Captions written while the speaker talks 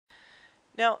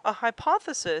Now, a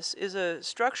hypothesis is a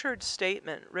structured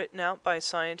statement written out by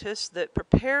scientists that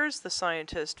prepares the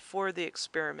scientist for the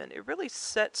experiment. It really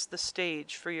sets the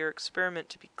stage for your experiment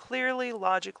to be clearly,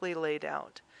 logically laid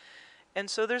out. And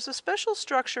so there's a special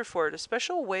structure for it, a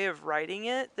special way of writing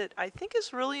it that I think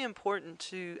is really important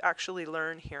to actually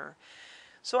learn here.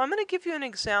 So I'm going to give you an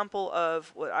example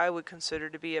of what I would consider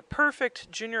to be a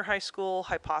perfect junior high school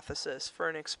hypothesis for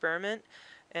an experiment,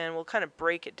 and we'll kind of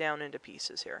break it down into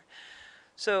pieces here.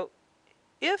 So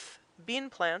if bean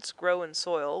plants grow in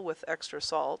soil with extra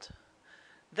salt,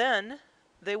 then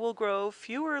they will grow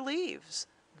fewer leaves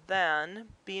than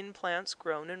bean plants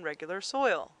grown in regular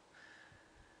soil.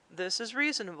 This is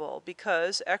reasonable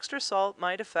because extra salt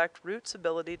might affect roots'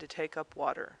 ability to take up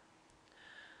water.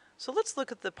 So let's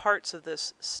look at the parts of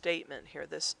this statement here,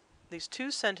 these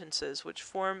two sentences which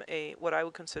form what I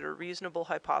would consider a reasonable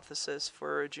hypothesis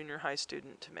for a junior high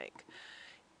student to make.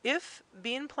 If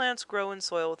bean plants grow in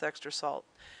soil with extra salt,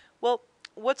 well,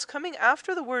 what's coming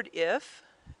after the word if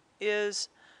is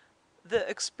the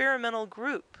experimental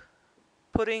group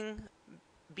putting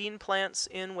bean plants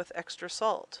in with extra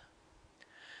salt.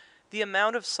 The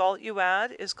amount of salt you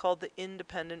add is called the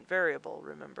independent variable,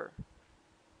 remember.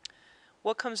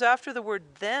 What comes after the word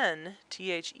then,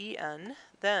 T-H-E-N,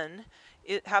 then,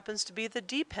 it happens to be the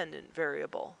dependent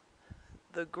variable.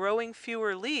 The growing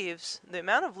fewer leaves, the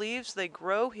amount of leaves they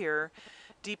grow here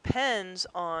depends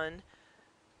on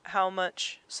how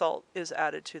much salt is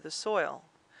added to the soil.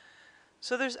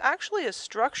 So there's actually a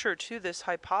structure to this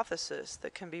hypothesis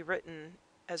that can be written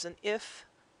as an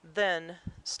if-then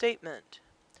statement.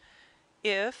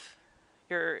 If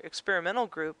your experimental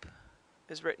group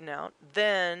is written out,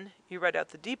 then you write out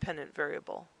the dependent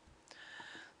variable.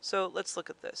 So let's look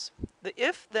at this. The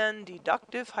if-then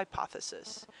deductive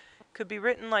hypothesis could be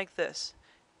written like this.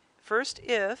 First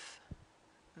if,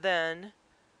 then,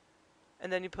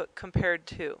 and then you put compared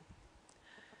to.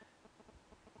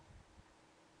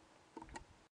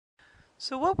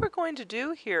 So what we're going to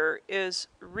do here is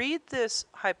read this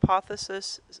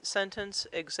hypothesis sentence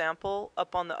example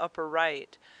up on the upper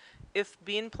right. If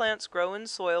bean plants grow in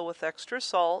soil with extra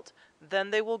salt,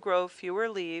 then they will grow fewer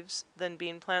leaves than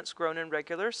bean plants grown in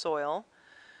regular soil.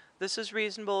 This is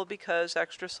reasonable because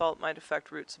extra salt might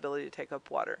affect roots' ability to take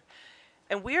up water.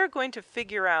 And we are going to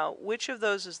figure out which of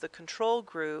those is the control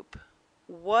group,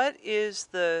 what is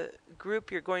the group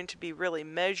you're going to be really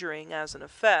measuring as an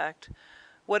effect,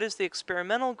 what is the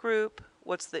experimental group,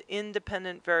 what's the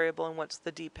independent variable, and what's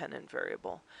the dependent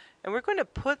variable. And we're going to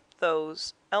put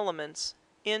those elements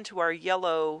into our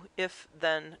yellow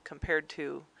if-then compared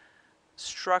to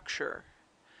structure.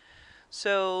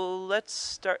 So let's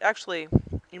start. Actually,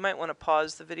 you might want to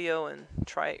pause the video and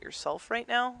try it yourself right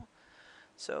now.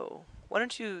 So why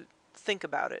don't you think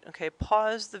about it, okay?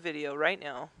 Pause the video right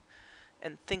now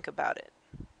and think about it.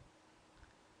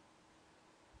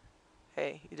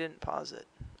 Hey, you didn't pause it.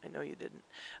 I know you didn't.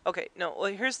 Okay, no,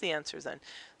 well, here's the answers then.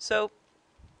 So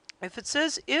if it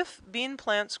says if bean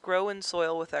plants grow in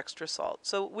soil with extra salt.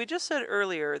 So we just said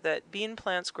earlier that bean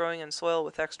plants growing in soil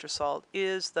with extra salt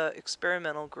is the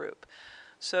experimental group.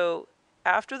 So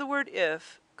after the word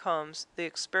if comes the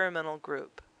experimental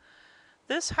group.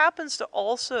 This happens to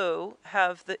also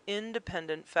have the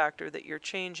independent factor that you're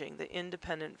changing, the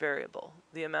independent variable,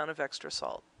 the amount of extra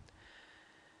salt.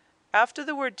 After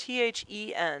the word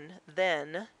THEN,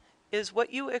 then, is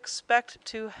what you expect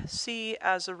to see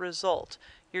as a result.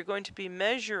 You're going to be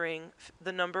measuring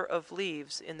the number of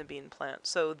leaves in the bean plant.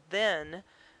 So then,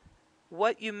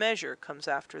 what you measure comes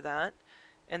after that,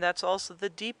 and that's also the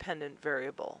dependent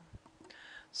variable.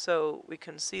 So we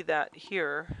can see that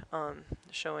here,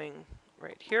 showing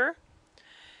right here.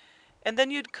 And then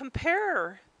you'd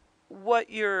compare what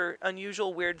your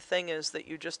unusual weird thing is that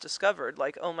you just discovered,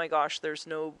 like, oh my gosh, there's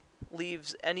no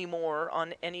leaves anymore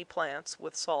on any plants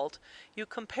with salt. You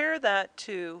compare that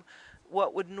to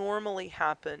what would normally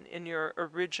happen in your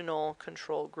original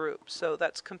control group. So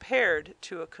that's compared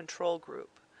to a control group.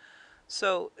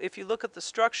 So if you look at the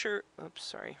structure, oops,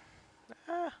 sorry,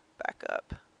 back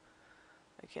up.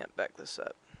 I can't back this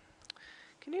up.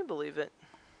 Can you believe it?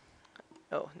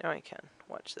 Oh, now I can.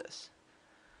 Watch this.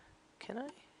 Can I?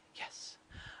 Yes.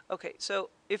 Okay, so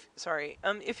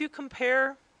if you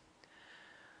compare,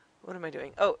 what am I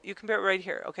doing? Oh, you compare it right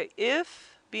here. Okay,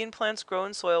 if bean plants grow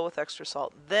in soil with extra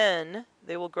salt, then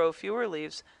they will grow fewer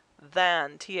leaves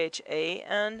than,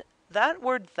 T-H-A-N. That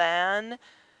word than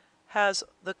has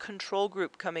the control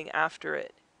group coming after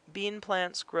it. Bean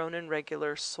plants grown in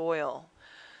regular soil.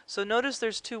 So notice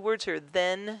there's two words here,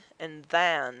 then and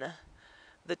than.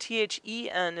 The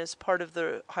THEN is part of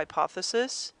the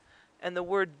hypothesis, And the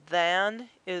word than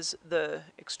is the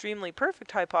extremely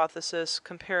perfect hypothesis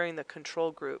comparing the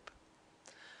control group.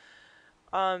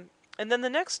 And then the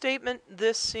next statement,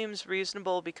 this seems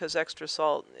reasonable because extra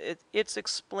salt, it's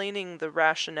explaining the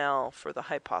rationale for the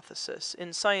hypothesis.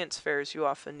 In science fairs, you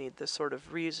often need this sort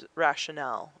of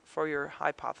rationale for your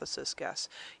hypothesis guess.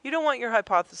 You don't want your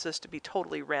hypothesis to be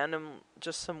totally random,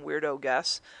 just some weirdo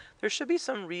guess. There should be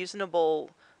some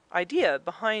reasonable idea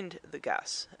behind the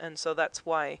guess. And so that's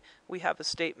why we have a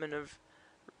statement of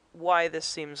why this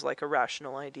seems like a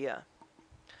rational idea.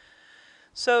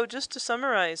 So just to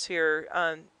summarize here,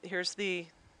 here's the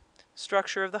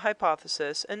structure of the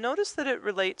hypothesis, and notice that it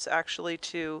relates actually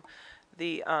to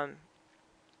the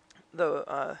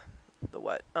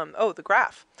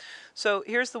graph. So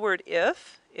here's the word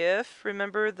if. If,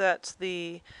 remember that's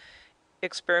the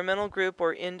experimental group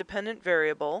or independent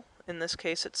variable. In this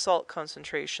case, it's salt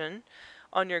concentration.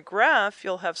 On your graph,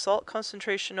 you'll have salt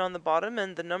concentration on the bottom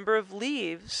and the number of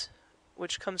leaves,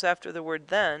 which comes after the word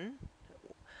then,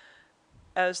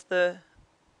 as the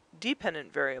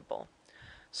dependent variable.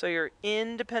 So your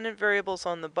independent variables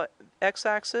on the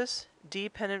x-axis,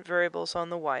 dependent variables on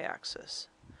the y-axis.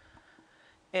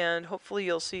 And hopefully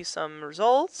you'll see some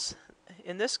results.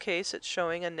 In this case, it's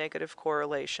showing a negative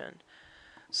correlation.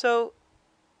 So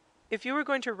if you were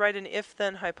going to write an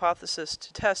if-then hypothesis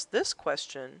to test this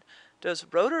question, does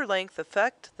rotor length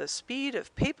affect the speed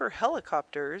of paper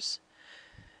helicopters?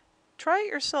 Try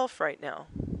it yourself right now.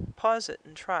 Pause it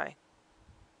and try.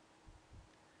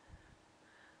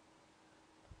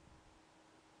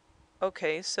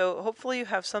 Okay, so hopefully you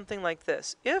have something like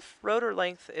this. If rotor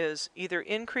length is either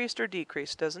increased or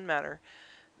decreased, doesn't matter,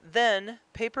 then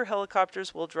paper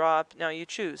helicopters will drop, now you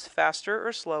choose, faster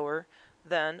or slower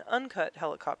than uncut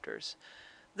helicopters.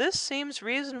 This seems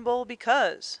reasonable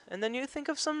because, and then you think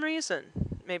of some reason.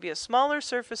 Maybe a smaller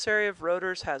surface area of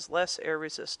rotors has less air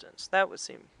resistance. That would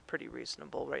seem pretty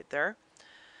reasonable right there.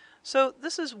 So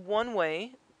this is one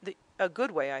way, a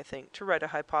good way, I think, to write a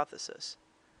hypothesis.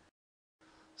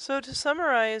 So to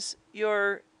summarize,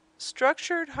 your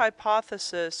structured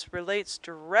hypothesis relates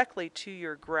directly to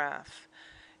your graph.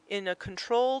 In a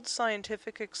controlled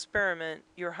scientific experiment,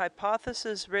 your hypothesis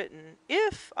is written,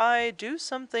 if I do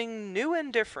something new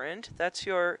and different, that's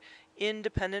your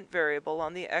independent variable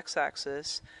on the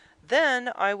x-axis,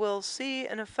 then I will see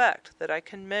an effect that I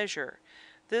can measure.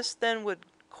 This then would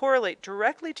correlate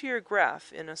directly to your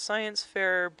graph. In a science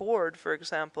fair board, for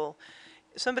example,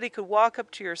 somebody could walk up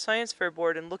to your science fair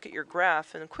board and look at your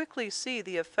graph and quickly see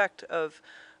the effect of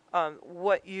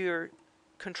what your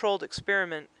controlled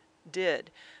experiment did.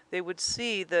 They would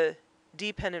see the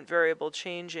dependent variable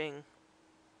changing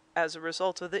as a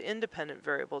result of the independent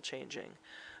variable changing.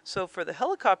 So for the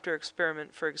helicopter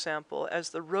experiment, for example, as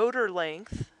the rotor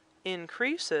length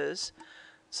increases,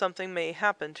 something may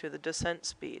happen to the descent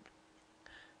speed.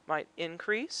 Might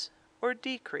increase or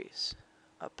decrease.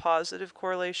 A positive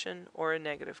correlation or a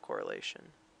negative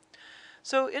correlation.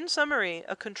 So in summary,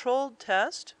 a controlled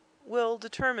test will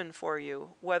determine for you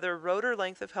whether rotor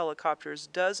length of helicopters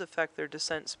does affect their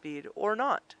descent speed or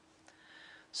not.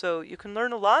 So you can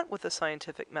learn a lot with the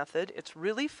scientific method. It's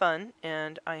really fun,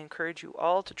 and I encourage you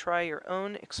all to try your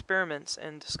own experiments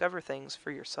and discover things for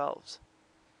yourselves.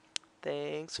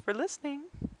 Thanks for listening.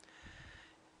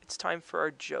 It's time for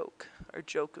our joke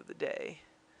of the day.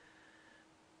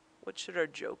 What should our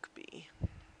joke be?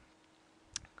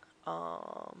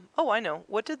 Oh, I know.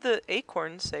 What did the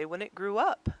acorn say when it grew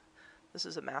up? This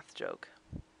is a math joke.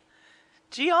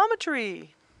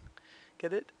 Geometry!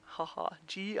 Get it? Haha,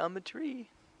 geometry.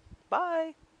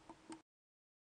 Bye!